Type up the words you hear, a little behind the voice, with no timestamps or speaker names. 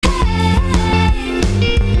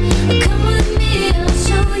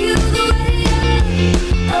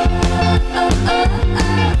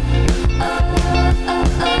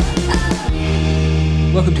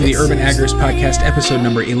to the Urban Agorist Podcast, episode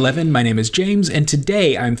number 11. My name is James, and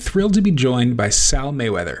today I'm thrilled to be joined by Sal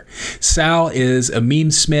Mayweather. Sal is a meme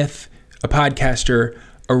smith, a podcaster,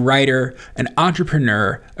 a writer, an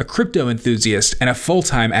entrepreneur, a crypto enthusiast, and a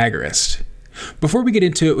full-time agorist. Before we get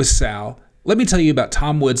into it with Sal, let me tell you about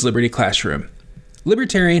Tom Woods Liberty Classroom.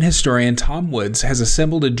 Libertarian historian Tom Woods has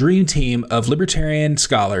assembled a dream team of libertarian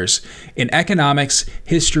scholars in economics,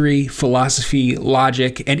 history, philosophy,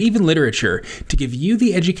 logic, and even literature to give you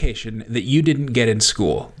the education that you didn't get in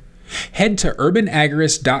school. Head to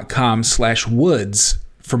urbanagorist.com/woods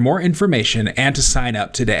for more information and to sign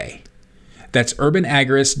up today. That's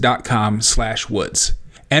urbanagorist.com/woods.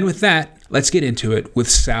 And with that, let's get into it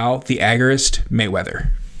with Sal the Agorist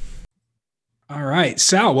Mayweather. All right,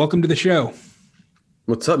 Sal, welcome to the show.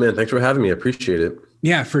 What's up, man? Thanks for having me. I appreciate it.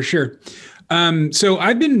 Yeah, for sure. So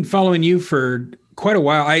I've been following you for quite a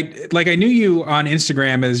while. I knew you on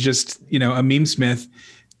Instagram as just, a meme smith.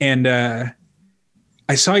 And I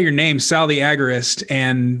saw your name, Sal the Agorist.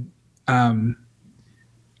 And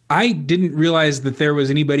I didn't realize that there was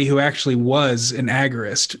anybody who actually was an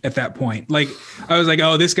agorist at that point. I was like,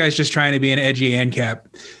 oh, this guy's just trying to be an edgy ANCAP.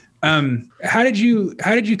 How did you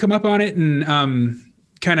come up on it and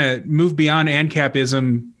kind of move beyond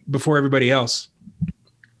ANCAPism before everybody else?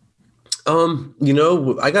 I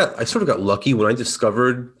sort of got lucky when I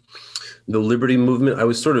discovered the liberty movement. I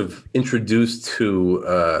was sort of introduced to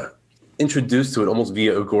it almost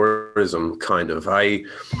via agorism, kind of. I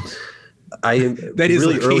that is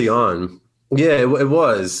really lucky. Early on. Yeah, it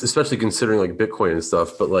was, especially considering like Bitcoin and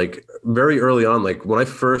stuff. But like very early on, like when I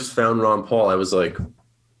first found Ron Paul, I was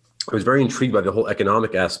very intrigued by the whole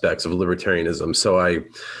economic aspects of libertarianism. So I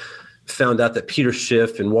found out that Peter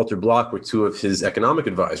Schiff and Walter Block were two of his economic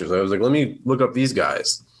advisors. I was like, let me look up these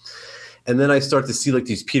guys. And then I start to see like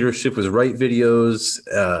these Peter Schiff was right videos,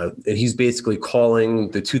 and he's basically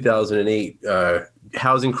calling the 2008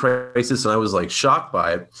 housing crisis. And I was like shocked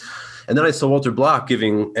by it. And then I saw Walter Block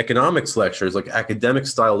giving economics lectures, like academic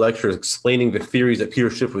style lectures, explaining the theories that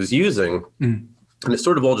Peter Schiff was using. Mm. And it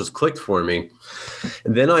sort of all just clicked for me.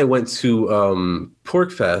 And then I went to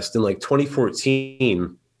PorcFest in like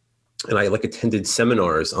 2014, and I attended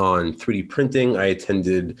seminars on 3D printing. I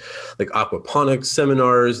attended like aquaponics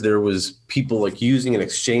seminars. There was people using and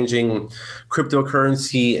exchanging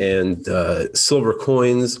cryptocurrency and silver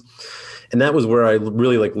coins. And that was where I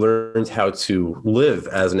really learned how to live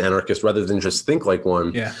as an anarchist rather than just think like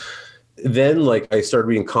one. Yeah. Then I started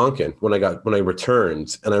reading Konkin when I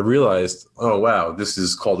returned, and I realized, oh wow, this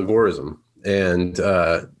is called agorism. And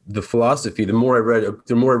the philosophy, the more I read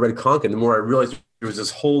Konkin, the more I realized there was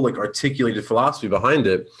this whole articulated philosophy behind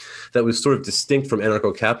it that was sort of distinct from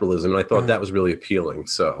anarcho-capitalism, and I thought that was really appealing.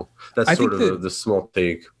 So that's sort of the small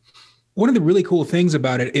take. One of the really cool things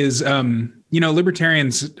about it is,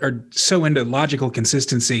 libertarians are so into logical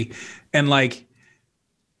consistency, and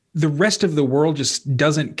the rest of the world just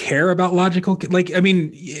doesn't care about logical.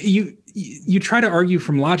 You try to argue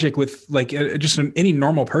from logic with just any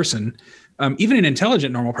normal person, even an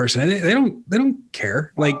intelligent normal person. They don't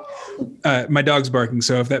care. My dog's barking,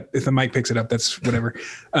 so if the mic picks it up, that's whatever.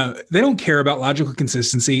 They don't care about logical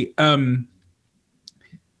consistency.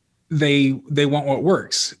 They want what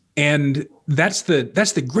works, and that's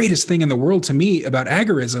the greatest thing in the world to me about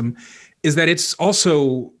agorism, is that it's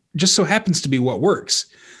also just so happens to be what works.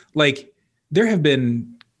 There have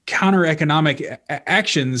been counter-economic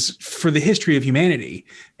actions for the history of humanity,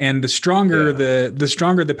 and the stronger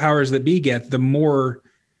the powers that be get, the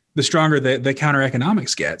stronger the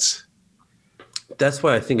counter-economics gets. That's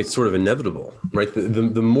why I think it's sort of inevitable, right?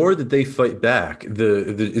 The more that they fight back,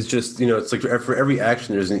 it's just, it's like for every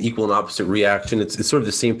action, there's an equal and opposite reaction. It's sort of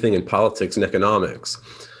the same thing in politics and economics.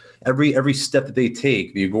 Every step that they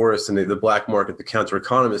take, the agorists and the black market, the counter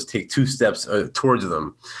economists take two steps towards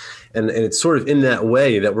them. And it's sort of in that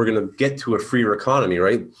way that we're going to get to a freer economy,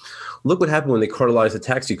 right? Look what happened when they cartelized the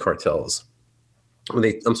taxi cartels. When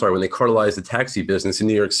they cartelized the taxi business in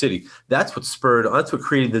New York City. That's what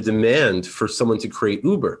created the demand for someone to create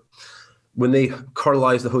Uber. When they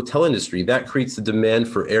cartelize the hotel industry, that creates the demand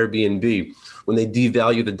for Airbnb. When they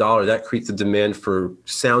devalue the dollar, that creates the demand for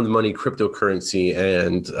sound money, cryptocurrency,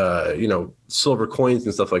 and silver coins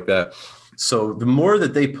and stuff like that. So the more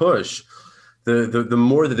that they push, the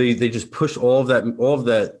more that they just push all of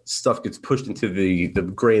that stuff gets pushed into the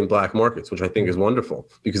gray and black markets, which I think is wonderful,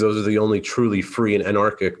 because those are the only truly free and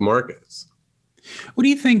anarchic markets. What do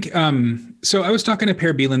you think? So I was talking to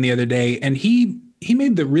Per Beelan the other day, and he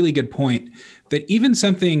made the really good point that even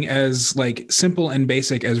something as simple and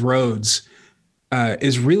basic as roads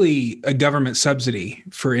is really a government subsidy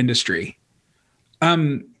for industry.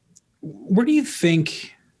 Where do you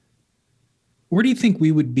think where do you think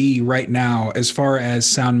we would be right now as far as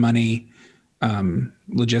sound money,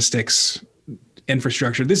 logistics,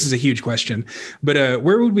 infrastructure? This is a huge question, but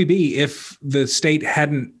where would we be if the state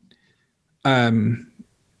hadn't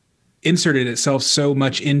inserted itself so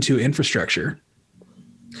much into infrastructure?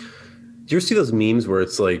 Do you ever see those memes where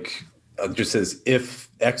it's like just says if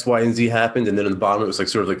X, Y, and Z happened, and then in the bottom it was like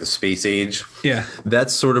sort of like the space age? Yeah,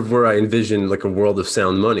 that's sort of where I envision like a world of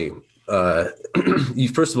sound money.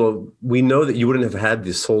 First of all, we know that you wouldn't have had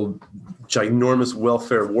this whole ginormous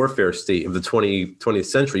welfare warfare state of the 20th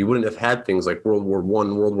century. You wouldn't have had things like World War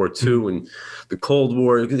I, World War II, and the Cold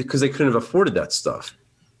War, because they couldn't have afforded that stuff.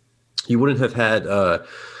 You wouldn't have had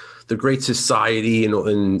the Great Society and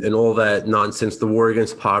all that nonsense, the war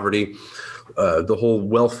against poverty, the whole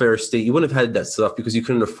welfare state. You wouldn't have had that stuff because you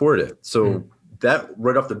couldn't afford it. So that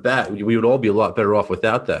right off the bat, we would all be a lot better off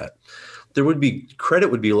without that. Credit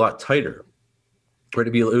would be a lot tighter. Right?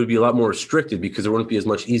 It would be a lot more restricted because there wouldn't be as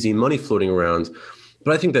much easy money floating around.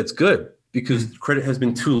 But I think that's good because credit has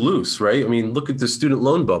been too loose, right? I mean, look at the student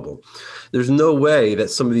loan bubble. There's no way that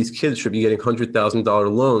some of these kids should be getting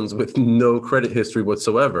 $100,000 loans with no credit history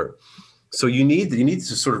whatsoever. So you need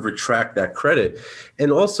to sort of retract that credit.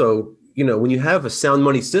 And also, when you have a sound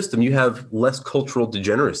money system, you have less cultural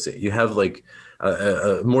degeneracy. You have like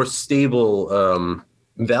a more stable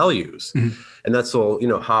values. And that's all,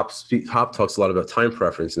 Hop talks a lot about time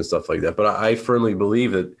preference and stuff like that. But I firmly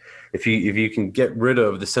believe that if you can get rid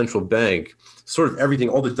of the central bank, sort of everything,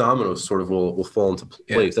 all the dominoes sort of will fall into place.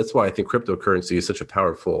 Yeah. That's why I think cryptocurrency is such a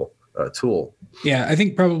powerful tool. Yeah, I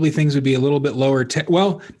think probably things would be a little bit lower tech.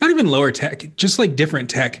 Well, not even lower tech, just like different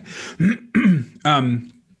tech.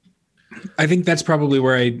 I think that's probably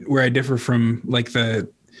where I differ from like the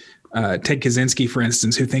Ted Kaczynski, for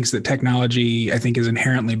instance, who thinks that technology, I think, is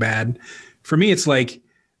inherently bad. For me, it's like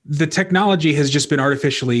the technology has just been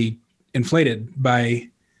artificially inflated by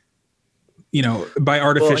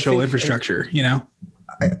artificial infrastructure.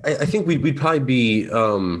 I think we'd probably be.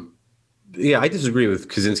 I disagree with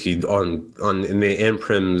Kaczynski on in the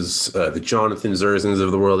Anprims, the Jonathan Zerzins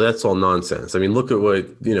of the world. That's all nonsense. I mean, look at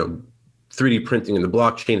what 3D printing and the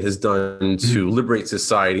blockchain has done to liberate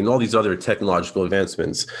society and all these other technological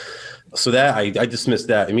advancements. So that I dismissed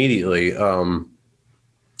that immediately.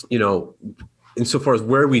 Insofar as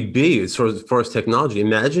where we'd be as far as technology,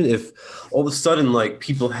 imagine if all of a sudden like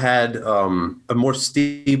people had a more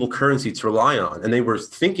stable currency to rely on, and they were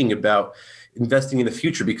thinking about investing in the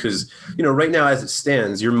future because, right now as it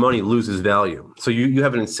stands, your money loses value. So you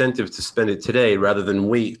have an incentive to spend it today rather than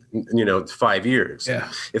wait, 5 years.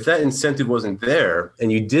 Yeah. If that incentive wasn't there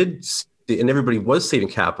and and everybody was saving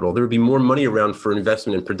capital, there would be more money around for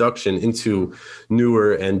investment and production into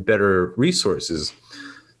newer and better resources.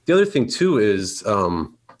 The other thing too is the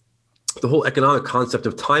whole economic concept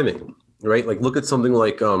of timing, right? Like look at something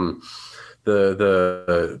like the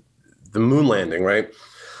moon landing, right?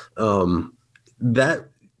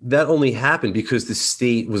 That only happened because the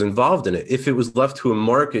state was involved in it. If it was left to a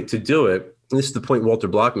market to do it, and this is the point Walter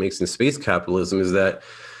Block makes in Space Capitalism, is that,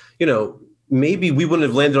 maybe we wouldn't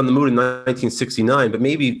have landed on the moon in 1969, but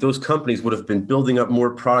maybe those companies would have been building up more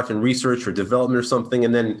product and research or development or something.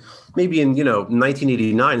 And then maybe in,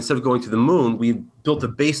 1989, instead of going to the moon, we built a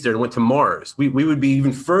base there and went to Mars. We would be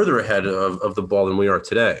even further ahead of the ball than we are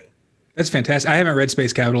today. That's fantastic. I haven't read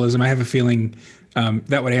Space Capitalism. I have a feeling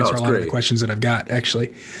that would answer a lot of the questions that I've got,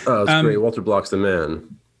 actually. Oh, it's great. Walter Block's the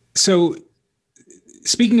man. So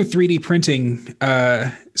speaking of 3D printing,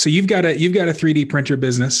 so you've got a 3D printer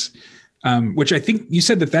business. Which I think you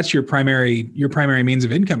said that's your primary means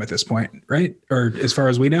of income at this point, right? Or as far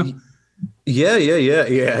as we know? Yeah.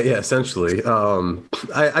 Essentially,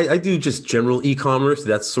 I do just general e-commerce.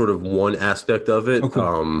 That's sort of one aspect of it. Oh,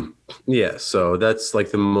 cool. So that's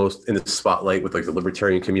like the most in the spotlight with like the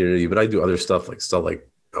libertarian community. But I do other stuff like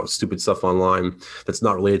stupid stuff online that's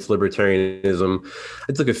not related to libertarianism.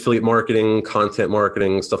 It's like affiliate marketing, content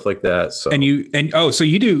marketing, stuff like that. So so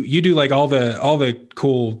you do like all the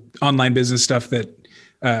cool online business stuff that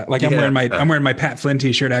I'm wearing my Pat Flynn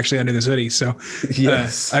t-shirt actually under this hoodie. So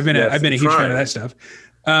yes, I've been a huge fan of that stuff.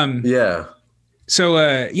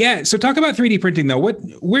 So talk about 3D printing though.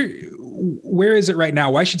 Where is it right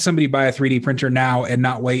now? Why should somebody buy a 3D printer now and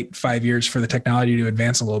not wait 5 years for the technology to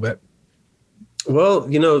advance a little bit?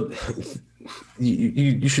 Well,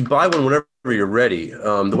 you should buy one whenever you're ready.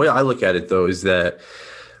 The way I look at it, though, is that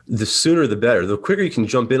the sooner the better. The quicker you can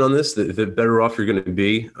jump in on this, the better off you're going to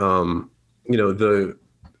be.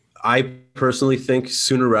 I personally think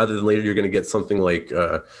sooner rather than later, you're going to get something like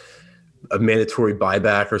a mandatory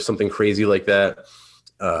buyback or something crazy like that.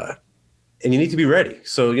 and you need to be ready.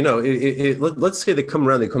 So, let's say they come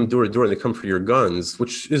around, they come door to door, and they come for your guns,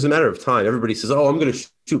 which is a matter of time. Everybody says, "Oh, I'm going to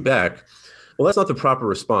shoot back." Well, that's not the proper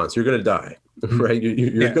response. You're going to die, right?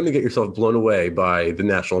 You're going to get yourself blown away by the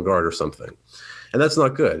National Guard or something. And that's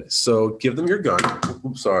not good. So give them your gun.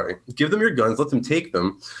 Give them your guns, let them take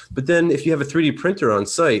them. But then if you have a 3D printer on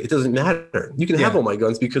site, it doesn't matter. You can have all my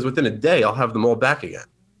guns because within a day, I'll have them all back again.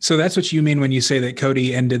 So that's what you mean when you say that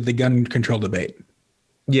Cody ended the gun control debate.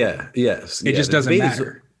 Yeah. Yes. It just doesn't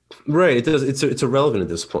matter. Right. It does. It's irrelevant at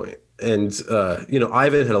this point. And,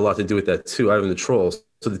 Ivan had a lot to do with that too. Ivan the Troll.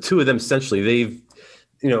 So the two of them, essentially, they've,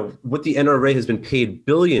 what the NRA has been paid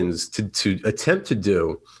billions to attempt to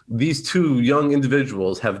do, these two young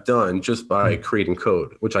individuals have done just by creating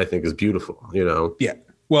code, which I think is beautiful, Yeah.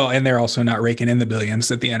 Well, and they're also not raking in the billions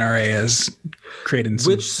that the NRA has created.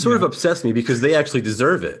 Which sort of upsets me because they actually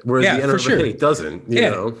deserve it, whereas the NRA doesn't, you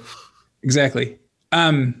know? Exactly.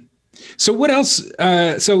 So what else?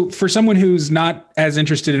 So for someone who's not as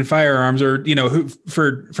interested in firearms, or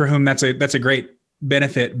for whom that's a great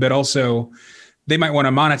benefit, but also they might want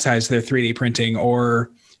to monetize their 3D printing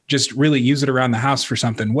or just really use it around the house for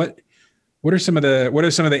something. What are some of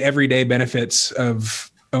the everyday benefits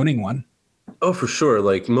of owning one? Oh, for sure.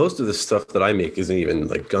 Like most of the stuff that I make isn't even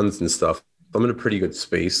like guns and stuff. I'm in a pretty good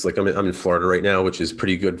space. Like I'm in Florida right now, which is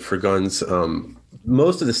pretty good for guns.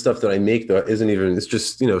 Most of the stuff that I make though isn't even, it's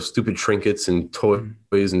just, stupid trinkets and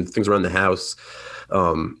toys and things around the house.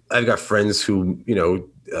 I've got friends who,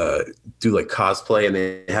 do like cosplay and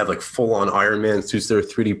they have like full on Iron Man suits that are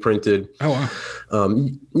 3D printed. Oh, wow.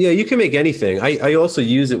 Yeah, you can make anything. I also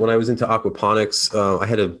use it when I was into aquaponics. I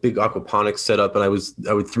had a big aquaponics setup and I would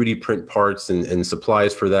 3D print parts and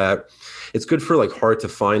supplies for that. It's good for like hard to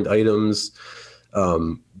find items,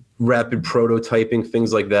 rapid prototyping,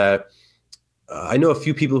 things like that. I know a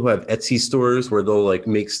few people who have Etsy stores where they'll like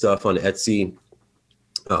make stuff on Etsy,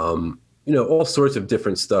 all sorts of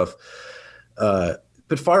different stuff.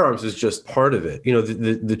 But firearms is just part of it.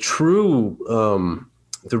 The true,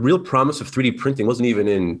 the real promise of 3D printing wasn't even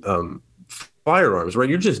in firearms, right?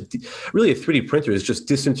 You're just really a 3D printer is just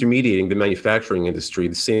disintermediating the manufacturing industry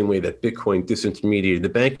the same way that Bitcoin disintermediated the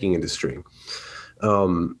banking industry.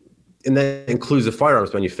 And that includes the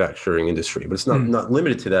firearms manufacturing industry, but it's not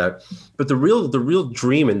limited to that. But the real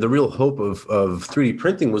dream and the real hope of 3D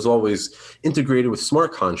printing was always integrated with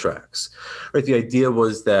smart contracts, right? The idea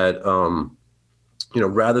was that,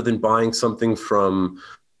 rather than buying something from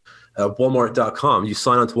Walmart.com, you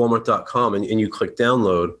sign on to Walmart.com and you click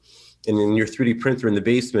download, and then your 3D printer in the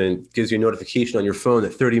basement gives you a notification on your phone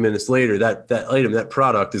that 30 minutes later, that item, that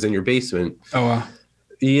product is in your basement. Oh, wow.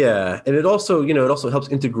 Yeah. And it also, helps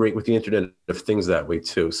integrate with the Internet of Things that way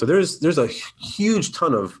too. So there's a huge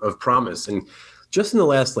ton of promise. And just in the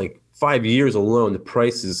last 5 years alone, the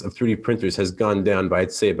prices of 3D printers has gone down by,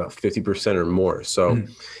 I'd say, about 50% or more. So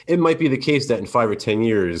it might be the case that in 5 or 10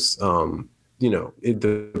 years,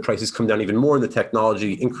 the prices come down even more and the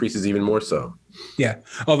technology increases even more so. Yeah.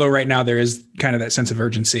 Although right now there is kind of that sense of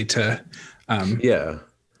urgency to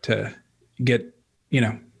get,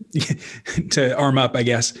 to arm up, I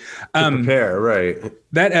guess. Prepare, right.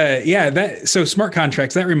 So smart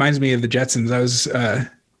contracts, that reminds me of the Jetsons.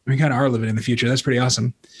 We kind of are living in the future. That's pretty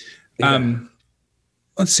awesome. Yeah.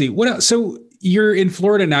 Let's see what else. So you're in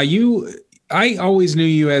Florida now. I always knew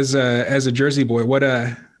you as a Jersey boy. What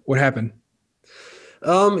happened?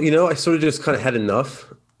 I sort of just kind of had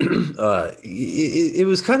enough. It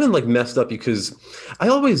was kind of messed up because I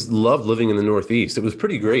always loved living in the Northeast. It was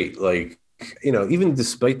pretty great. Even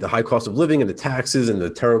despite the high cost of living and the taxes and the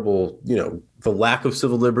terrible, the lack of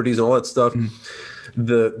civil liberties and all that stuff,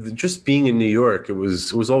 the just being in New York, it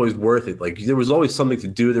was always worth it. There was always something to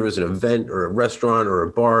do. There was an event or a restaurant or a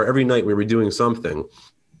bar. Every night we were doing something.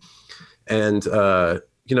 And,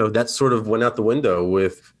 that sort of went out the window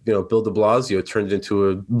with, Bill de Blasio turned into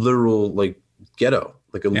a literal ghetto,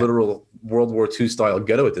 literal World War II style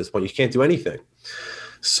ghetto at this point. You can't do anything.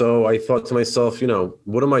 So I thought to myself,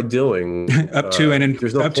 what am I doing? up to and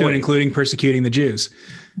including persecuting the Jews.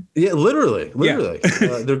 Yeah, literally. Yeah.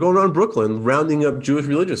 They're going around Brooklyn rounding up Jewish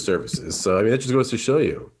religious services. So that just goes to show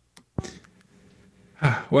you.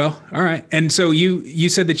 Well, all right. And so you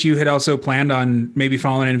said that you had also planned on maybe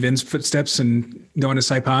following in Vin's footsteps and going to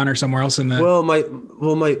Saipan or somewhere else in the. Well, my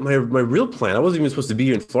real plan, I wasn't even supposed to be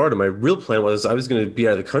here in Florida. My real plan was I was going to be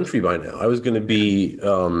out of the country by now. I was going to be I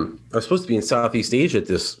was supposed to be in Southeast Asia at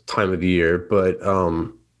this time of the year, but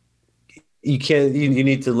you can't. You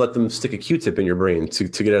need to let them stick a Q-tip in your brain to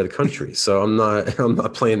get out of the country. So I'm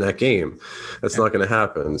not playing that game. That's not going to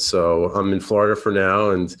happen. So I'm in Florida for now,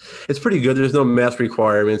 and it's pretty good. There's no mask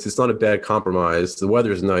requirements. It's not a bad compromise. The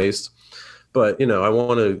weather's nice. but I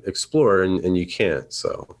want to explore, and you can't.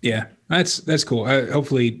 So Yeah, that's cool.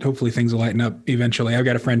 Hopefully things will lighten up eventually. I've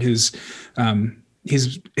got a friend who's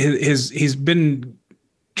he's been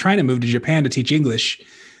trying to move to Japan to teach English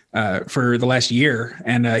for the last year,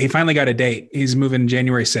 and he finally got a date. He's moving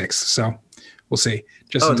January 6th, so we'll see.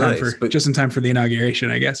 Just in time for the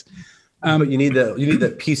inauguration, I guess. But you need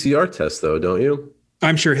that PCR test though, don't you?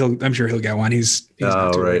 I'm sure he'll get one. He's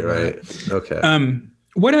not too worried about it. Okay.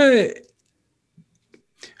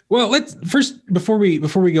 Well, let's first before we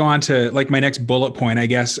go on to like my next bullet point, I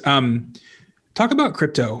guess. Talk about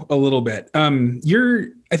crypto a little bit. I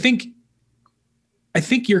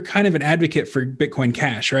think you're kind of an advocate for Bitcoin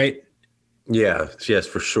Cash, right? Yeah. Yes,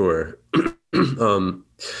 for sure.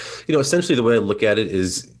 Essentially the way I look at it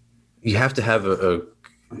is you have to have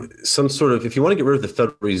some sort of, if you want to get rid of the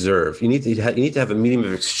Federal Reserve, you need to have a medium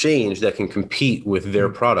of exchange that can compete with their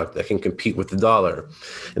product, that can compete with the dollar.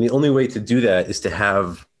 And the only way to do that is to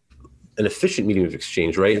have an efficient medium of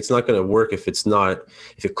exchange, right? It's not going to work if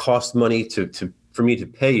it costs money for me to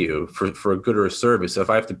pay you for a good or a service. So if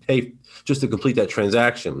I have to pay just to complete that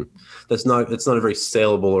transaction, that's not a very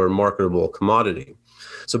saleable or marketable commodity.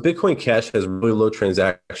 So Bitcoin Cash has really low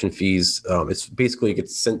transaction fees. It's basically, it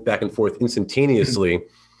gets sent back and forth instantaneously.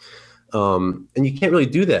 And you can't really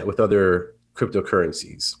do that with other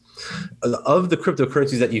cryptocurrencies. Of the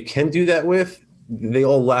cryptocurrencies that you can do that with, they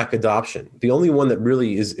all lack adoption. The only one that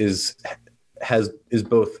really is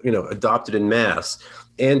both adopted in mass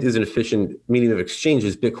and is an efficient medium of exchange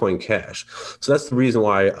is Bitcoin Cash. So that's the reason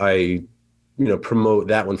why I promote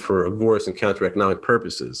that one for agorist and counter-economic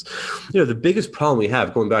purposes. The biggest problem we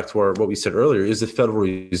have, going back to what we said earlier, is the Federal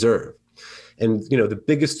Reserve. And the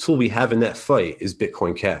biggest tool we have in that fight is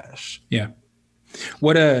Bitcoin Cash. Yeah.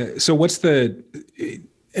 So what's the,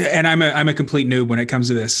 and I'm a complete noob when it comes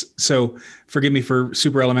to this, so forgive me for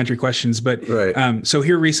super elementary questions, but right. So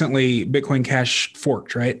here recently Bitcoin Cash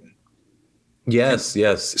forked, right? Yes.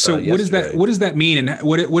 So what does that mean, and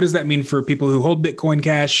what does that mean for people who hold Bitcoin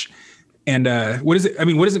Cash? And what does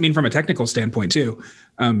it mean from a technical standpoint too?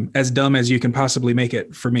 As dumb as you can possibly make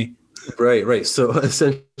it for me. Right. So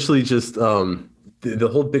essentially just the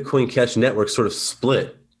whole Bitcoin Cash network sort of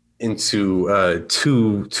split into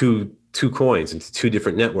two coins, into two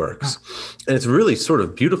different networks. And it's really sort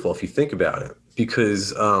of beautiful if you think about it,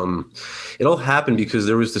 because it all happened because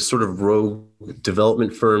there was this sort of rogue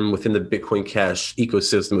development firm within the Bitcoin Cash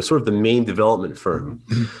ecosystem. It was sort of the main development firm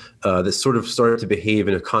that sort of started to behave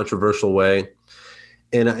in a controversial way.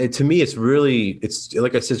 And to me, it's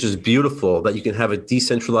like I said, it's just beautiful that you can have a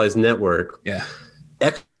decentralized network,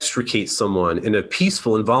 extricate someone in a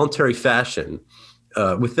peaceful and voluntary fashion,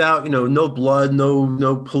 without, no blood,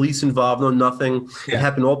 no police involved, no nothing. It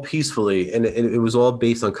happened all peacefully, and it was all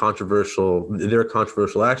based on their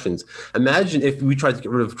controversial actions. Imagine if we tried to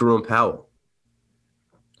get rid of Jerome Powell,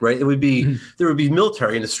 right? It would be there would be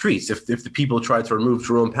military in the streets if the people tried to remove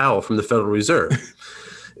Jerome Powell from the Federal Reserve.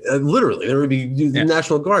 Literally, there would be the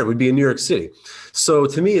National Guard would be in New York City. So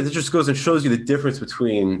to me, it just goes and shows you the difference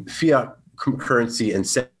between fiat currency and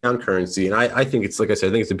sound currency. And I think it's, like I said,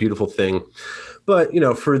 I think it's a beautiful thing. But,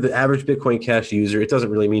 for the average Bitcoin Cash user, it doesn't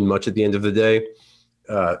really mean much at the end of the day.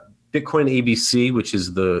 Bitcoin ABC, which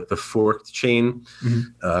is the forked chain,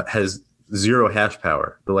 has zero hash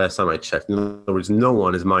power the last time I checked. In other words, no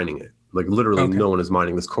one is mining it. Like literally no one is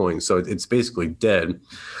mining this coin. So it's basically dead.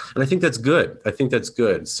 And I think that's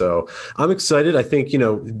good. So I'm excited. I think,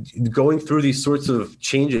 going through these sorts of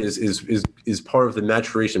changes is part of the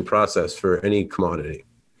maturation process for any commodity.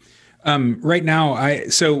 Right now,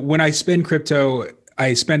 so when I spend crypto,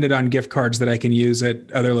 I spend it on gift cards that I can use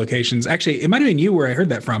at other locations. Actually, it might have been you where I heard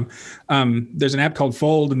that from. There's an app called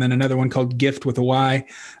Fold, and then another one called Gift with a Y.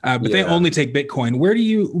 But they only take Bitcoin. Where do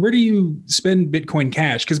you spend Bitcoin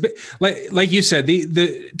Cash? Because like you said,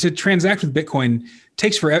 the to transact with Bitcoin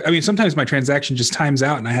takes forever. I mean, sometimes my transaction just times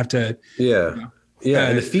out, and I have to. And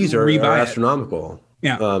the fees are astronomical.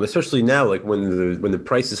 Yeah. Especially now, like when the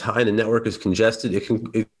price is high and the network is congested,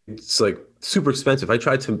 it's like super expensive. I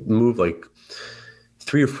tried to move like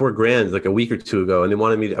 $3,000 or $4,000 like a week or two ago, and they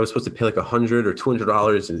wanted me I was supposed to pay like $100 or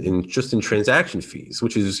 $200 in transaction fees,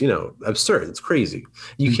 which is, absurd. It's crazy.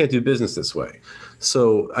 You can't do business this way.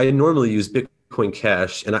 So I normally use Bitcoin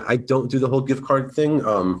Cash, and I don't do the whole gift card thing.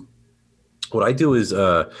 What I do is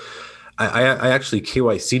I actually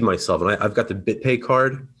KYC'd myself, and I've got the BitPay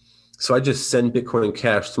card. So I just send Bitcoin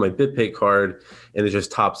Cash to my BitPay card, and it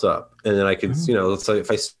just tops up. And then I can, let's say if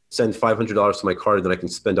I send $500 to my card, then I can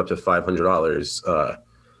spend up to $500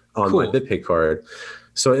 on my BitPay card.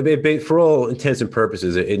 So it, for all intents and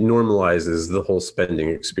purposes, it normalizes the whole spending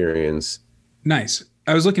experience. Nice.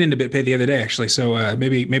 I was looking into BitPay the other day, actually. So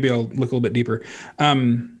maybe I'll look a little bit deeper.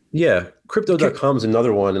 Yeah, crypto.com is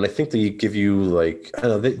another one, and I think they give you like, I don't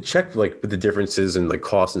know, they check like with the differences and like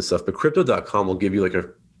costs and stuff, but crypto.com will give you like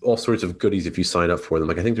all sorts of goodies if you sign up for them.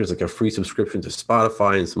 Like I think there's like a free subscription to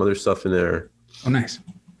Spotify and some other stuff in there. Oh, nice.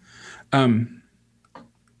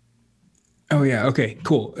 Oh yeah, okay,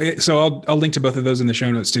 cool. So I'll link to both of those in the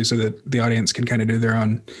show notes too, so that the audience can kind of do their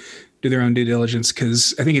own due diligence,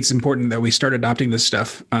 because I think it's important that we start adopting this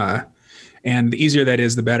stuff, and the easier that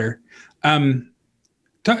is, the better.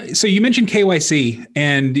 So you mentioned KYC,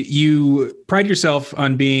 and you pride yourself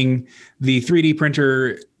on being the 3D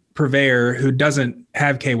printer purveyor who doesn't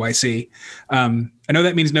have KYC. I know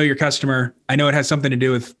that means know your customer. I know it has something to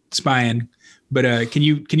do with spying, but can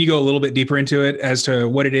you go a little bit deeper into it as to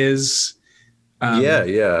what it is?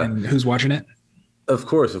 Yeah. And who's watching it? Of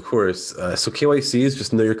course. So KYC is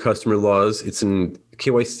just know your customer laws.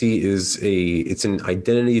 KYC is it's an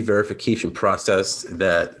identity verification process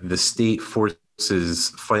that the state forces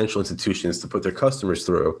financial institutions to put their customers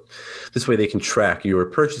through. This way they can track your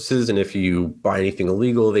purchases, and if you buy anything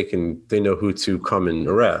illegal, they know who to come and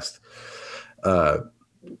arrest.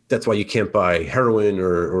 That's why you can't buy heroin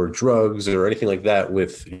or drugs or anything like that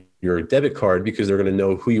with your debit card, because they're going to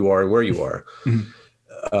know who you are and where you are.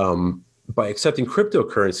 By accepting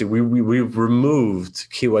cryptocurrency, we've removed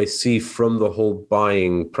KYC from the whole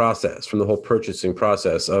buying process, from the whole purchasing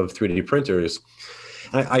process of 3D printers.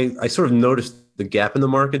 I sort of noticed the gap in the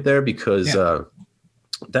market there, because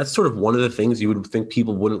that's sort of one of the things you would think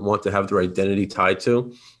people wouldn't want to have their identity tied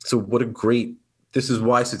to. So this is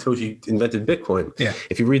why Satoshi invented Bitcoin. Yeah.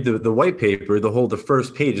 If you read the white paper, the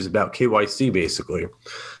first page is about KYC basically.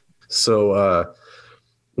 So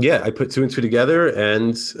I put two and two together,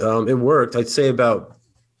 and it worked. I'd say about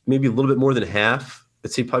maybe a little bit more than half.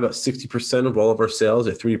 I'd say probably about 60% of all of our sales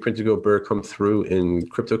at 3D Print to Go Burr come through in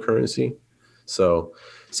cryptocurrency. So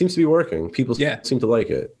it seems to be working. People seem to like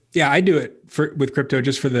it. Yeah, I do it with crypto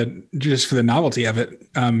just for the novelty of it.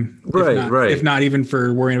 Right. If not even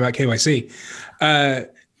for worrying about KYC.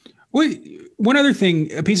 One other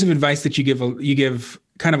thing, a piece of advice that you give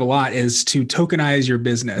kind of a lot, is to tokenize your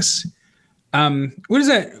business. What does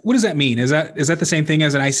that mean? Is that the same thing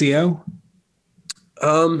as an ICO?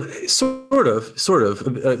 Sort of.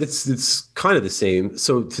 It's kind of the same.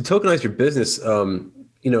 So to tokenize your business,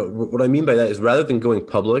 what I mean by that is, rather than going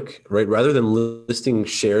public, right? Rather than listing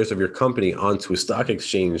shares of your company onto a stock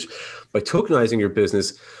exchange, by tokenizing your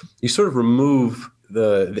business, you sort of remove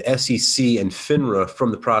the SEC and FINRA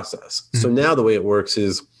from the process. Mm-hmm. So now the way it works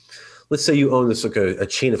is, let's say you own this like a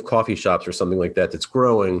chain of coffee shops or something like that that's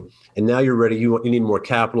growing, and now you're ready. You need more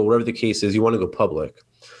capital, whatever the case is. You want to go public.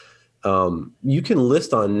 You can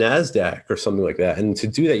list on NASDAQ or something like that. And to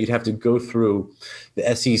do that, you'd have to go through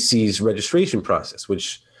the SEC's registration process,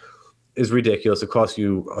 which is ridiculous. It costs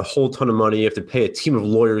you a whole ton of money. You have to pay a team of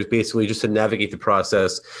lawyers basically just to navigate the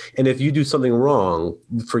process. And if you do something wrong,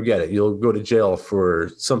 forget it. You'll go to jail for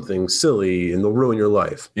something silly and they'll ruin your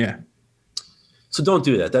life. Yeah. So don't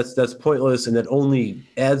do that. That's pointless, and that only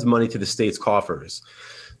adds money to the state's coffers.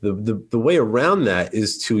 The way around that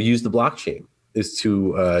is to use the blockchain, is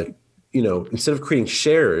to instead of creating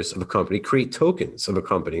shares of a company, create tokens of a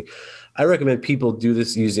company. I recommend people do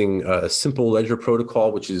this using a simple ledger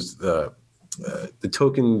protocol, which is the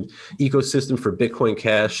token ecosystem for Bitcoin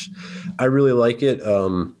Cash. I really like it.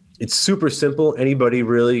 It's super simple. Anybody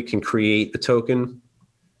really can create a token.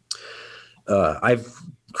 I've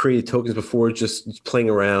created tokens before, just playing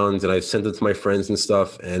around, and I've sent it to my friends and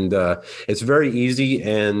stuff. And it's very easy.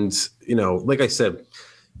 And, like I said,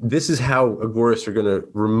 this is how Agorists are going to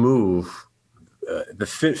remove the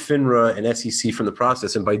FINRA and SEC from the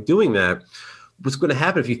process. And by doing that, what's going to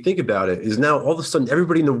happen, if you think about it, is now all of a sudden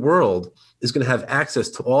everybody in the world is going to have access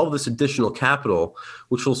to all of this additional capital,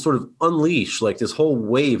 which will sort of unleash like this whole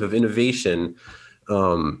wave of innovation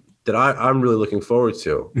that I'm really looking forward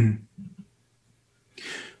to. Mm-hmm.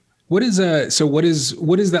 What does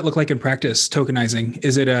that look like in practice, tokenizing?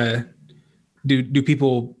 Is it do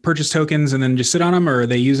people purchase tokens and then just sit on them, or are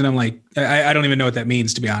they using them like, I don't even know what that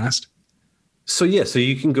means, to be honest. So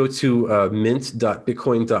you can go to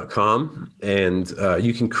mint.bitcoin.com and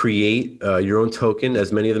you can create your own token,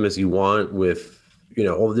 as many of them as you want, with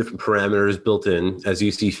all the different parameters built in as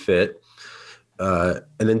you see fit, and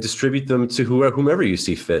then distribute them to whomever you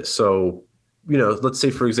see fit. So let's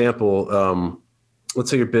say, for example, let's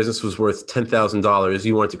say your business was worth $10,000.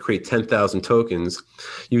 You wanted to create 10,000 tokens.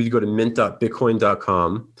 You would go to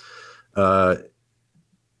mint.bitcoin.com.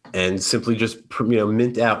 and simply just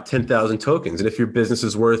mint out 10,000 tokens. And if your business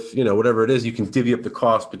is worth whatever it is, you can divvy up the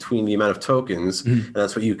cost between the amount of tokens, and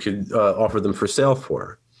that's what you could offer them for sale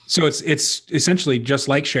for. So it's essentially just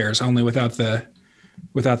like shares, only without the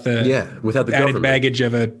added government baggage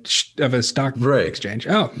of a stock exchange.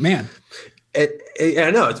 Oh man.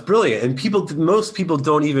 I know, it's brilliant, and most people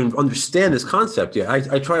don't even understand this concept yet.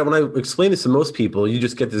 I try, when I explain this to most people, you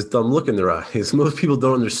just get this dumb look in their eyes. Most people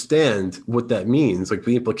don't understand what that means, like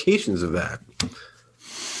the implications of that.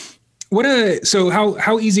 So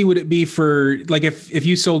how easy would it be for, like, if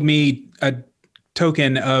you sold me a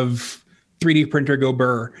token of 3D printer Go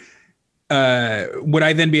Burr, would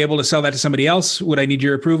I then be able to sell that to somebody else? Would I need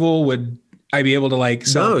your approval? Would I be able to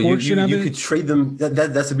sell a portion of it? You could trade them.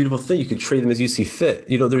 That's a beautiful thing. You could trade them as you see fit.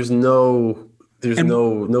 There's no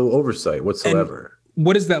oversight whatsoever.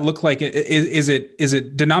 What does that look like? Is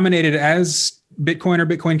it denominated as Bitcoin or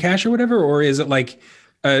Bitcoin Cash or whatever, or is it like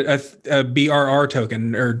a BRR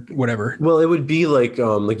token or whatever? Well, it would be like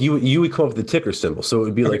you would come up with the ticker symbol. So it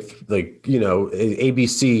would be like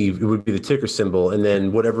ABC. It would be the ticker symbol, and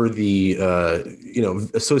then whatever the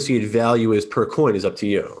associated value is per coin is up to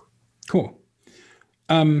you. Cool.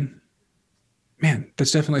 Man,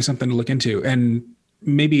 that's definitely something to look into, and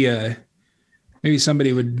maybe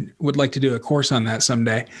somebody would like to do a course on that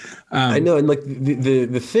someday. I know, and like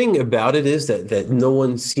the thing about it is that no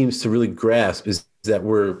one seems to really grasp is that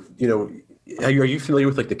we're are you familiar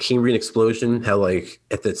with like the Cambrian explosion? How like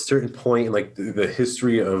at that certain point in like the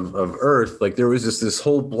history of Earth, like there was this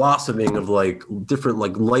whole blossoming of like different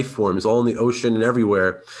like life forms all in the ocean and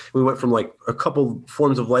everywhere. We went from like a couple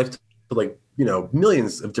forms of life to like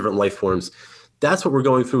millions of different life forms. That's what we're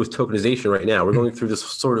going through with tokenization right now. We're going through this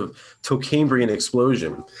sort of Cambrian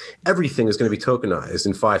explosion. Everything is going to be tokenized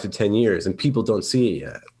in 5 to 10 years, and people don't see it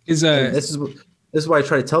yet. This is why I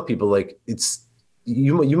try to tell people, like, it's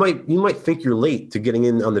you might think you're late to getting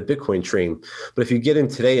in on the Bitcoin train, but if you get in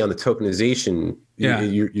today on the tokenization,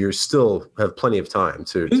 you're still have plenty of time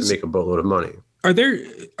to make a boatload of money. Are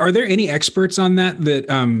there any experts on that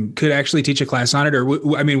could actually teach a class on it, or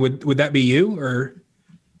would that be you? Or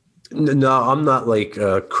no, I'm not like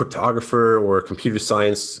a cryptographer or a computer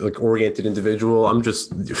science like oriented individual. I'm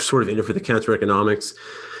just sort of in it for the counter economics.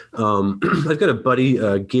 I've got a buddy,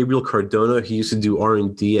 Gabriel Cardona. He used to do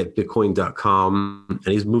R&D at Bitcoin.com,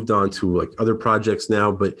 and he's moved on to like other projects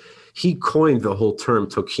now. But he coined the whole term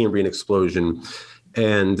Cambrian explosion,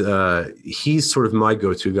 and he's sort of my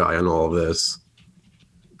go-to guy on all of this.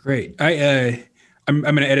 Great. I'm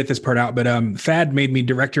going to edit this part out, but Thad made me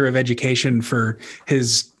director of education for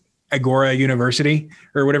his Agora University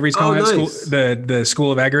or whatever he's calling it, nice. the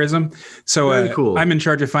School of Agorism. So very cool. I'm in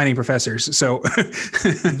charge of finding professors. So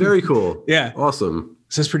very cool. Yeah. Awesome.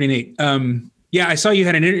 So it's pretty neat. Yeah, I saw you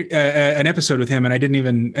had an episode with him, and I don't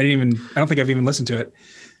think I've even listened to it.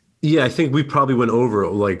 Yeah, I think we probably went over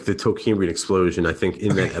like the Cambrian explosion, I think,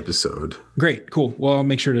 in that episode. Great. Cool. Well, I'll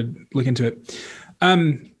make sure to look into it.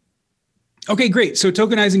 Okay, great. So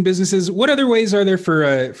tokenizing businesses. What other ways are there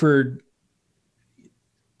for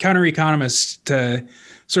counter economists to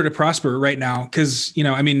sort of prosper right now? Because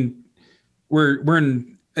we're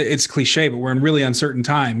in, it's cliche, but we're in really uncertain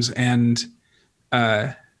times, and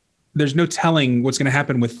there's no telling what's going to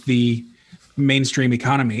happen with the mainstream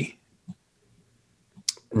economy.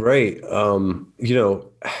 Right.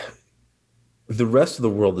 The rest of the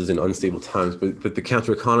world is in unstable times, but the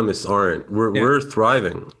counter economists aren't. We're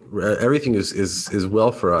thriving. Everything is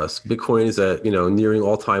well for us. Bitcoin is at nearing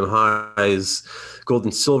all-time highs. Gold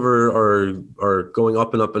and silver are going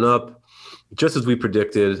up and up and up, just as we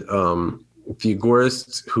predicted. The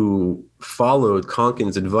agorists who followed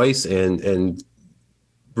Konkin's advice and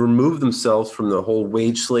removed themselves from the whole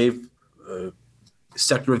wage slave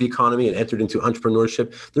sector of the economy and entered into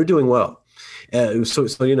entrepreneurship, they're doing well. So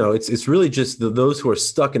it's really just those who are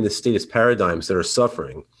stuck in the status paradigms that are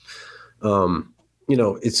suffering.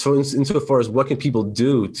 It's so insofar as what can people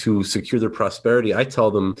do to secure their prosperity, I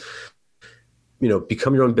tell them,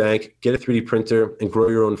 become your own bank, get a 3D printer, and grow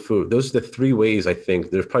your own food. Those are the three ways, I think.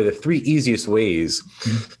 They're probably the three easiest ways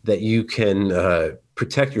that you can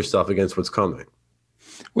protect yourself against what's coming.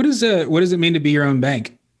 What does it mean to be your own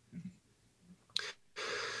bank?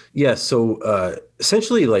 Yeah. So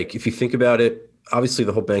essentially, like if you think about it, obviously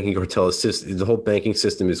the whole banking cartel the whole banking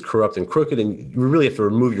system is corrupt and crooked, and you really have to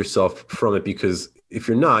remove yourself from it, because if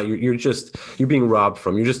you're not, you're being robbed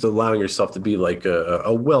from. You're just allowing yourself to be like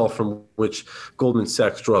a well from which Goldman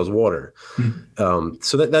Sachs draws water. Mm-hmm.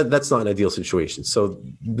 So that's not an ideal situation. So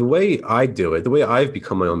the way I do it, the way I've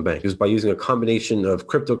become my own bank, is by using a combination of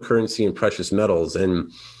cryptocurrency and precious metals.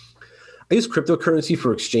 And I use cryptocurrency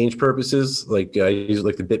for exchange purposes. Like I use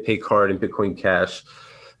like the BitPay card and Bitcoin Cash.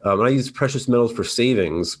 And I use precious metals for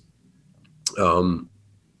savings.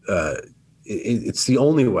 It's the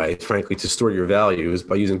only way, frankly, to store your value is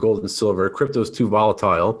by using gold and silver. Crypto is too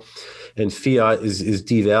volatile, and fiat is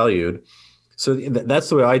devalued. So that's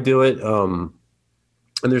the way I do it.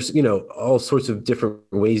 And there's all sorts of different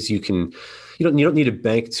ways you can. You don't need a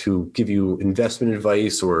bank to give you investment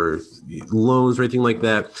advice or loans or anything like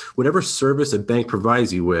that. Whatever service a bank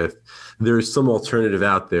provides you with, there's some alternative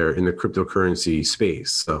out there in the cryptocurrency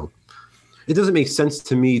space. So it doesn't make sense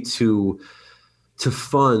to me to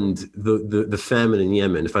fund the famine in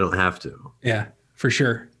Yemen if I don't have to. Yeah, for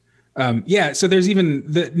sure. So there's even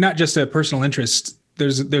not just a personal interest.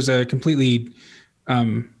 There's a completely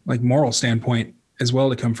like moral standpoint as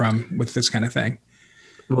well to come from with this kind of thing.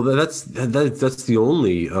 Well, that's the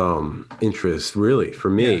only interest really for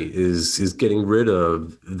me is getting rid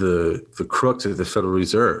of the crooks at the Federal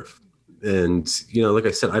Reserve. And like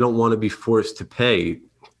I said, I don't want to be forced to pay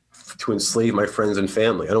to enslave my friends and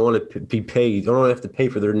family. I don't want to be paid. I don't want to have to pay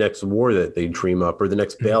for their next war that they dream up or the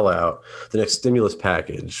next bailout, the next stimulus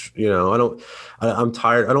package. I'm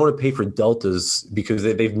tired. I don't want to pay for Deltas because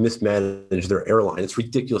they've mismanaged their airline. It's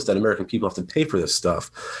ridiculous that American people have to pay for this stuff.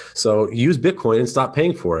 So use Bitcoin and stop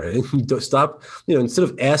paying for it. And stop, instead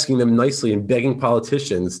of asking them nicely and begging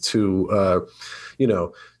politicians to,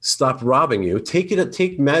 stop robbing you,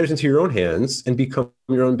 take matters into your own hands and become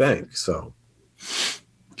your own bank. So.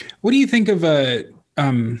 What do you think of the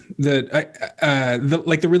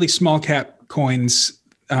really small cap coins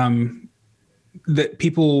that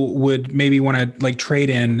people would maybe want to like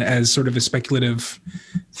trade in as sort of a speculative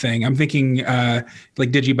thing? I'm thinking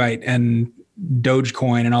like Digibyte and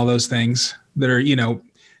Dogecoin and all those things that are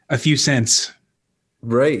a few cents.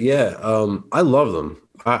 Right. Yeah. I love them.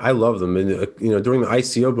 I love them. And during the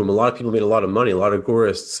ICO boom, a lot of people made a lot of money. A lot of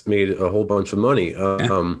agorists made a whole bunch of money.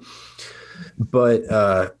 But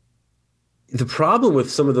the problem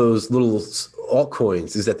with some of those little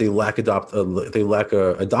altcoins is that they lack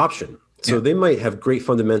adoption. So they might have great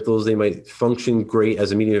fundamentals. They might function great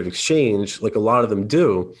as a medium of exchange, like a lot of them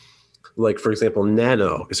do. Like, for example,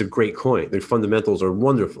 Nano is a great coin. Their fundamentals are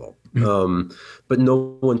wonderful, but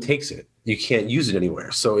no one takes it. You can't use it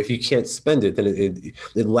anywhere. So if you can't spend it, then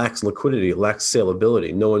it lacks liquidity. It lacks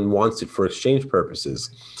salability. No one wants it for exchange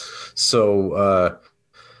purposes. So,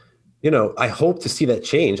 I hope to see that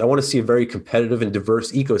change. I want to see a very competitive and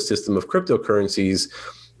diverse ecosystem of cryptocurrencies.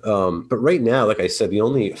 But right now, like I said, the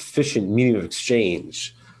only efficient medium of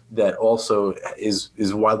exchange that also is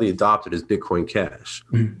widely adopted is Bitcoin Cash.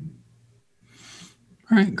 All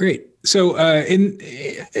right, great. So in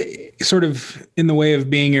sort of in the way of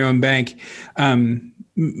being your own bank,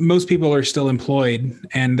 most people are still employed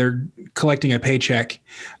and they're collecting a paycheck.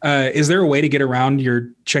 Is there a way to get around your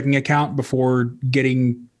checking account before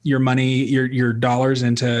getting your money, your dollars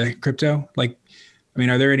into crypto? Like, I mean,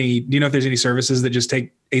 do you know if there's any services that just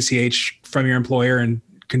take ACH from your employer and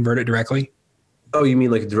convert it directly? Oh, you mean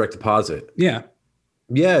like a direct deposit? Yeah.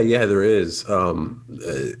 Yeah, there is.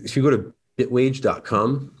 If you go to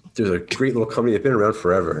bitwage.com, there's a great little company that's been around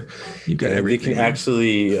forever. You got everything. They can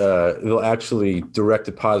actually, they'll actually direct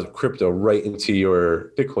deposit crypto right into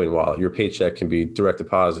your Bitcoin wallet. Your paycheck can be direct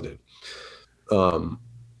deposited. They'll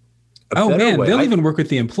even work with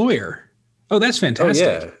the employer. Oh, that's fantastic.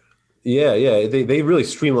 Oh, yeah. They really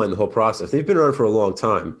streamline the whole process. They've been around for a long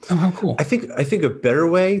time. Oh, how cool. I think a better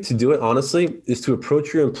way to do it, honestly, is to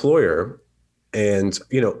approach your employer and,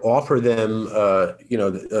 offer them, a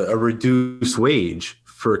reduced wage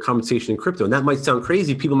for compensation in crypto. And that might sound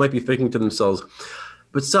crazy. People might be thinking to themselves,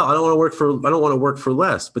 but Sal, I don't want to work for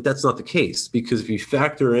less. But that's not the case, because if you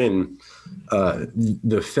factor in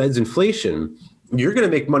the Fed's inflation, you're going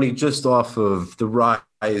to make money just off of the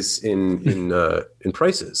rise in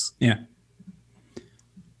prices. Yeah.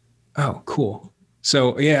 Oh, cool.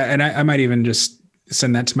 So and I might even just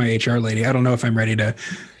send that to my HR lady. I don't know if I'm ready to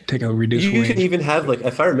take a reduced wage. You can even have, like,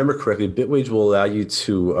 if I remember correctly, Bitwage will allow you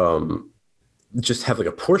to just have like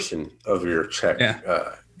a portion of your check.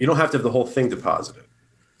 Yeah. You don't have to have the whole thing deposited.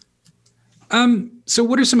 So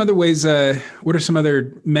what are some other ways, what are some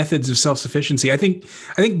other methods of self-sufficiency? I think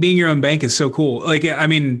being your own bank is so cool. Like, I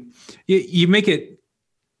mean, you make it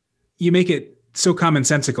so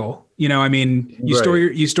commonsensical, I mean, you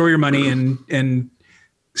store your money in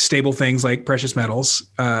stable things like precious metals.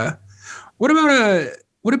 What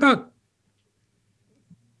about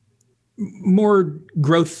more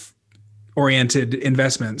growth oriented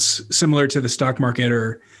investments similar to the stock market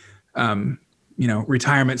or,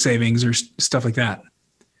 retirement savings or stuff like that?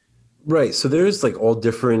 Right. So there's like all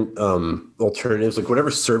different alternatives, like whatever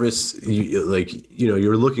service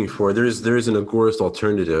you're looking for. There's an Agorist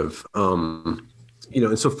alternative.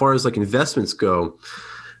 And so far as like investments go,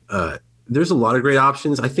 there's a lot of great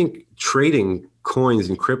options. I think trading coins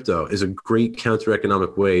and crypto is a great counter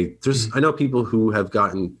economic way. I know people who have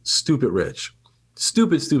gotten stupid rich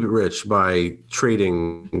by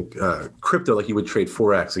trading crypto, like you would trade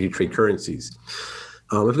Forex, like you trade currencies.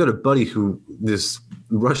 I've got a buddy this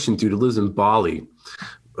Russian dude who lives in Bali,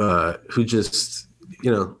 who just,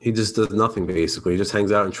 he just does nothing basically. He just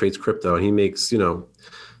hangs out and trades crypto, and he makes,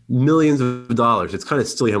 millions of dollars. It's kind of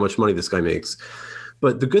silly how much money this guy makes.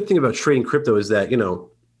 But the good thing about trading crypto is that,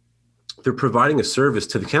 they're providing a service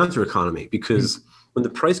to the counter economy, because when the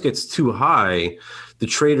price gets too high, the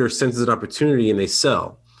trader senses an opportunity and they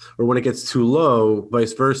sell. Or when it gets too low,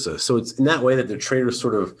 vice versa. So it's in that way that the trader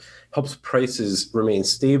sort of helps prices remain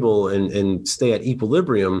stable and stay at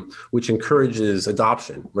equilibrium, which encourages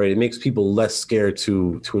adoption, right? It makes people less scared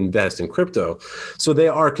to invest in crypto. So they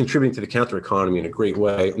are contributing to the counter economy in a great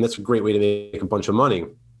way. And that's a great way to make a bunch of money.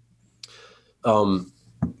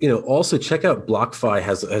 Also check out BlockFi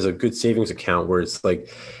has a good savings account where it's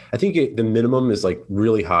like, I think the minimum is like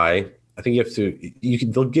really high. I think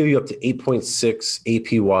they'll give you up to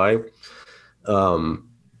 8.6 APY.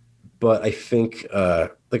 But I think,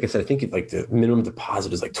 like I said, I think like the minimum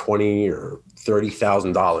deposit is like $20,000 or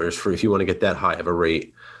 $30,000 for if you want to get that high of a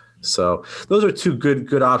rate. So those are two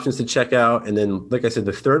good options to check out. And then, like I said,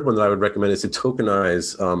 the third one that I would recommend is to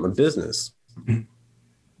tokenize a business. And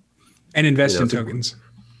invest in tokens.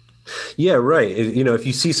 Yeah, right. If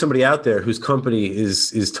you see somebody out there whose company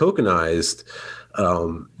is tokenized,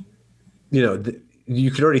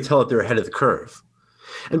 you can already tell that they're ahead of the curve.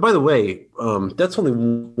 And by the way, that's only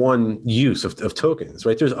one use of tokens,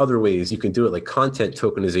 right? There's other ways you can do it, like content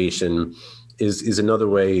tokenization is another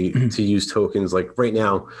way to use tokens. Like right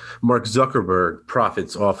now, Mark Zuckerberg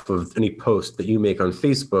profits off of any post that you make on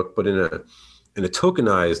Facebook, but in a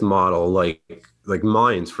tokenized model, like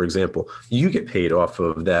Minds, for example, you get paid off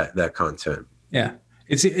of that content. Yeah.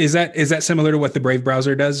 Is that similar to what the Brave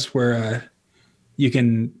browser does, where you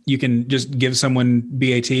can just give someone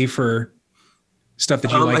BAT for stuff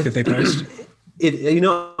that you like that they post?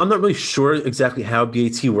 I'm not really sure exactly how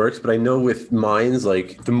BAT works, but I know with Minds,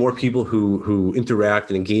 like the more people who interact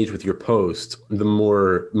and engage with your post, the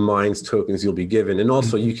more Minds tokens you'll be given. And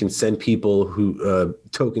also you can send people who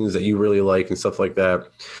tokens that you really like and stuff like that.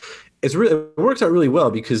 It works out really well,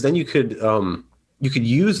 because then you could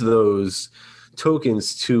use those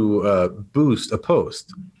tokens to boost a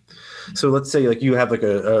post. So let's say like you have like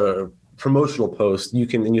a promotional post,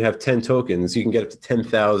 you have 10 tokens, you can get up to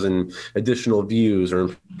 10,000 additional views or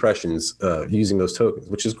impressions using those tokens,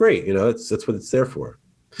 which is great. That's what it's there for.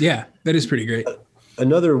 Yeah, that is pretty great.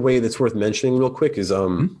 Another way that's worth mentioning real quick is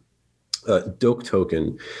Doke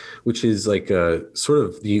Token, which is like sort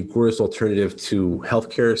of the Agorist alternative to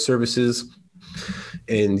healthcare services.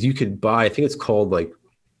 And you could buy, I think it's called like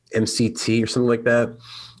MCT or something like that.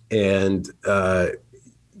 And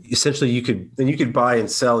essentially you could buy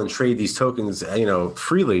and sell and trade these tokens,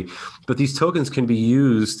 freely, but these tokens can be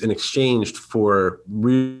used and exchanged for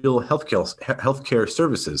real healthcare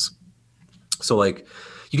services. So like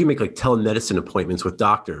you can make like telemedicine appointments with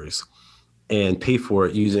doctors and pay for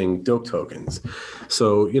it using Doke tokens.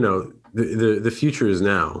 So, the future is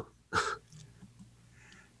now.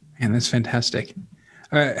 Man, that's fantastic.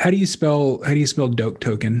 How do you spell Doke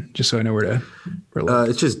token? Just so I know where to look.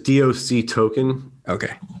 It's just DOC token.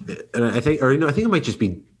 Okay. And I think it might just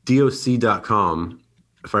be doc.com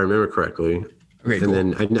if I remember correctly. Okay. And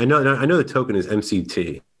then I know the token is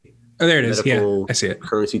MCT. Oh, there it is. Yeah, I see it.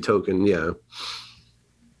 Currency token. Yeah.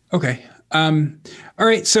 Okay. All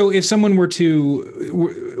right. So if someone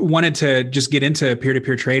wanted to just get into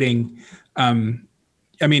peer-to-peer trading,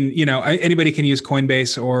 anybody can use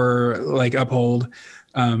Coinbase or like Uphold,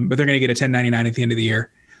 but they're going to get a 1099 at the end of the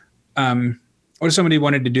year. What if somebody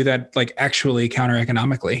wanted to do that, like actually counter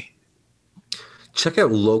economically? Check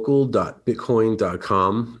out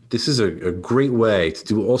local.bitcoin.com. This is a great way to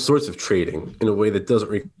do all sorts of trading in a way that doesn't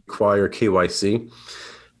require KYC.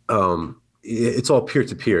 It's all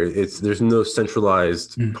peer-to-peer. There's no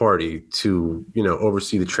centralized party to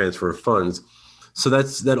oversee the transfer of funds. So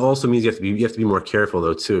that also means you have to be more careful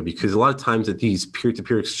though too, because a lot of times at these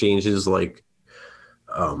peer-to-peer exchanges, like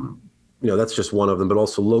that's just one of them, but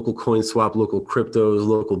also local coin swap, local cryptos,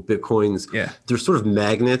 local Bitcoins. Yeah, they're sort of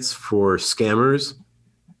magnets for scammers.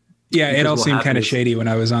 Yeah, it all seemed kind of shady when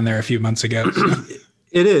I was on there a few months ago. So.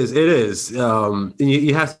 It is. And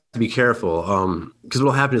you have to be careful because what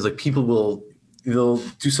will happen is like people will they'll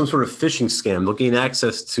do some sort of phishing scam. They'll gain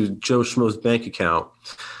access to Joe Schmo's bank account,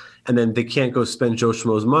 and then they can't go spend Joe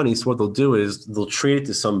Schmo's money. So what they'll do is they'll trade it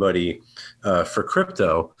to somebody for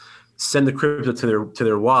crypto, send the crypto to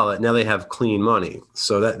their wallet. Now they have clean money.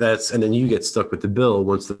 So that's and then you get stuck with the bill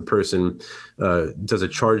once the person does a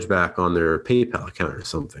chargeback on their PayPal account or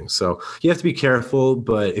something. So you have to be careful,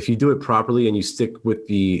 but if you do it properly and you stick with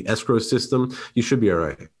the escrow system, you should be all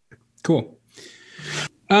right. Cool.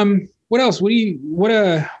 What else? What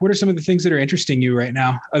are some of the things that are interesting you right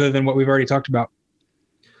now, other than what we've already talked about?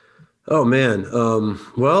 Oh man.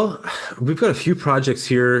 Well, we've got a few projects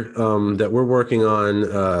here that we're working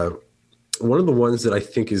on. One of the ones that I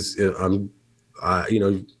think is, I don't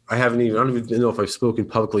even know if I've spoken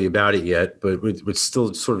publicly about it yet, but it's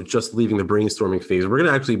still sort of just leaving the brainstorming phase. We're going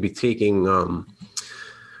to actually be taking,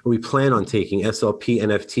 we plan on taking SLP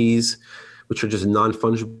NFTs, which are just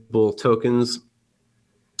non-fungible tokens.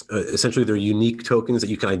 Essentially, they're unique tokens that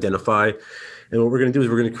you can identify. And what we're going to do is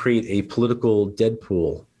we're going to create a political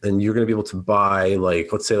Deadpool, and you're going to be able to buy,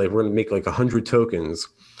 let's say, we're going to make 100 tokens,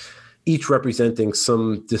 each representing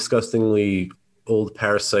some disgustingly old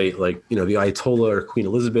parasite, the Ayatollah or Queen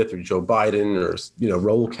Elizabeth or Joe Biden or,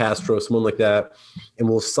 Raul Castro, someone like that. And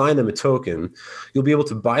we'll assign them a token. You'll be able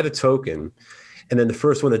to buy the token, and then the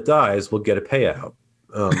first one that dies will get a payout.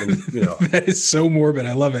 That is so morbid.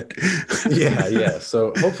 I love it. Yeah.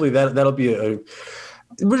 So hopefully that'll be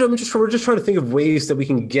we're just trying to think of ways that we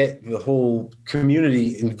can get the whole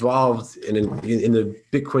community involved in the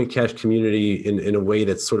Bitcoin Cash community in a way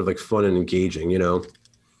that's sort of fun and engaging,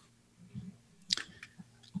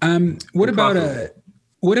 What about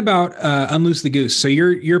Unloose the Goose? So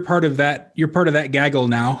you're part of that. You're part of that gaggle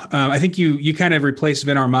now. I think you kind of replaced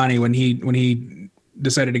Vin Armani when he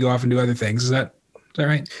decided to go off and do other things. Is that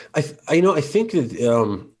right? I think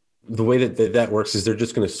that the way that works is they're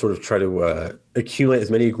just going to sort of try to accumulate as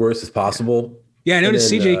many Agoras as possible. Yeah, I noticed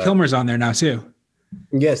CJ Kilmer's on there now too.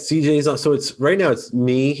 Yes, CJ is on. So right now it's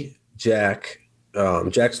me, Jack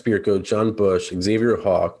Spirko, John Bush, Xavier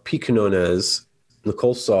Hawk, Pete Quinones,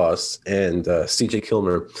 Nicole Sauce, and CJ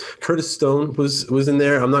Kilmer. Curtis Stone was in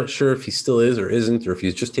there. I'm not sure if he still is or isn't, or if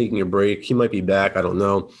he's just taking a break. He might be back. I don't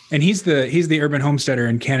know. And he's the urban homesteader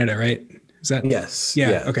in Canada, right? Is that? Yes. Yeah.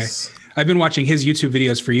 Yes. Okay. I've been watching his YouTube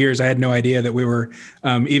videos for years. I had no idea that we were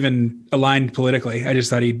even aligned politically. I just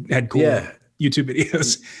thought he had cool YouTube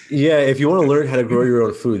videos. Yeah. If you want to learn how to grow your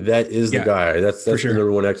own food, that is the guy. That's the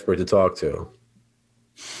number one expert to talk to.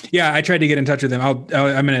 Yeah. I tried to get in touch with him. I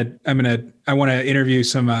want to interview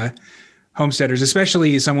some homesteaders,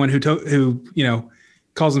 especially someone who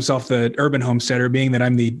calls himself the urban homesteader, being that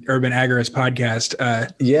I'm the Urban Agorist podcast.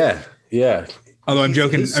 Yeah. Although I'm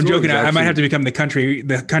joking. I might have to become the country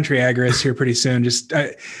agorist here pretty soon. Just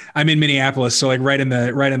I'm in Minneapolis, so right in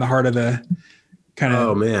the heart of the kind of.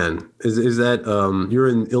 Oh man, is that you're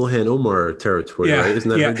in Ilhan Omar territory, right? Isn't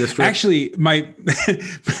that her district? Actually,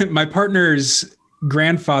 my partner's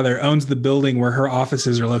grandfather owns the building where her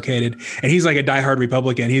offices are located, and he's like a diehard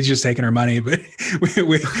Republican. He's just taking her money, but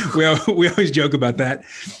we always joke about that.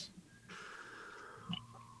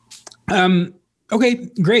 Okay,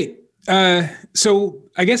 great. So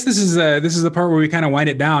I guess this is the part where we kind of wind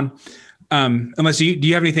it down. Unless do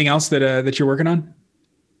you have anything else that you're working on?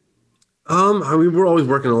 We're always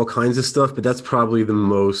working on all kinds of stuff, but that's probably the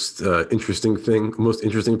most interesting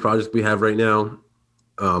project we have right now.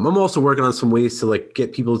 I'm also working on some ways to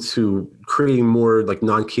get people to creating more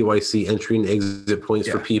non-KYC entry and exit points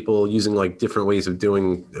for people, using different ways of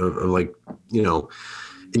doing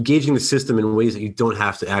engaging the system in ways that you don't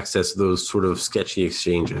have to access those sort of sketchy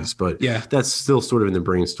exchanges. But that's still sort of in the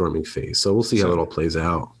brainstorming phase. So we'll see how it all plays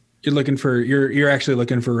out. You're actually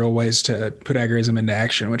looking for real ways to put agorism into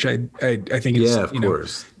action, which I think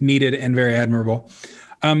is needed and very admirable.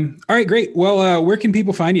 All right, great. Well, where can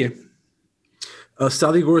people find you?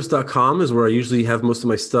 SallyAgoras.com is where I usually have most of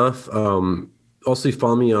my stuff. Also, you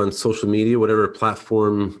follow me on social media, whatever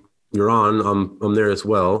platform you're on, I'm there as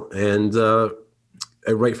well. And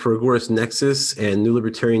I write for Agorist Nexus and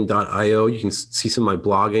newlibertarian.io. You can see some of my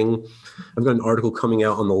blogging. I've got an article coming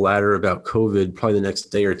out on the ladder about COVID, probably the next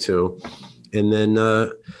day or two. And then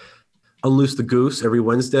Unloose the Goose every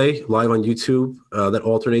Wednesday, live on YouTube. That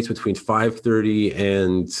alternates between 5:30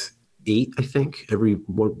 and 8, I think.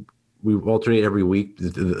 We alternate every week,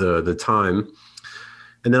 the time.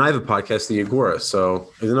 And then I have a podcast, The Agora. So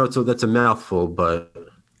I know that's a mouthful, but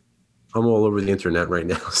I'm all over the internet right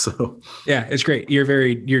now. So yeah, it's great.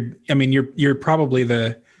 You're probably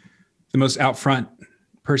the most out front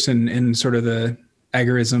person in sort of the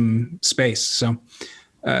agorism space. So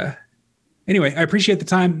anyway, I appreciate the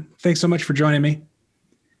time. Thanks so much for joining me.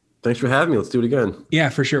 Thanks for having me. Let's do it again. Yeah,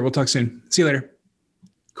 for sure. We'll talk soon. See you later.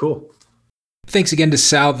 Cool. Thanks again to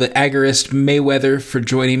Sal the Agorist Mayweather for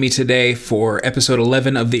joining me today for episode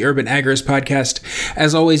 11 of the Urban Agorist podcast.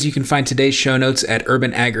 As always, you can find today's show notes at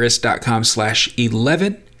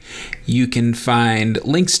urbanagorist.com/11. You can find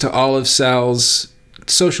links to all of Sal's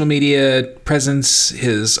social media presence,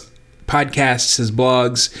 his podcasts, his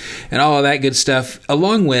blogs, and all of that good stuff,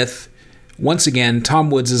 along with, once again, Tom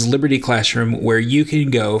Woods' Liberty Classroom, where you can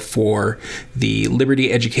go for the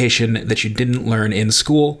liberty education that you didn't learn in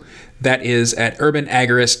school. That is at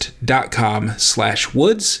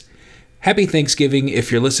urbanagorist.com/woods. Happy Thanksgiving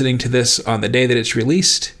if you're listening to this on the day that it's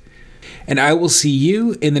released. And I will see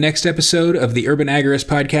you in the next episode of the Urban Agorist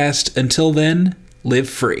podcast. Until then, live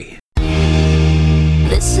free.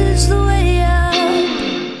 This is the way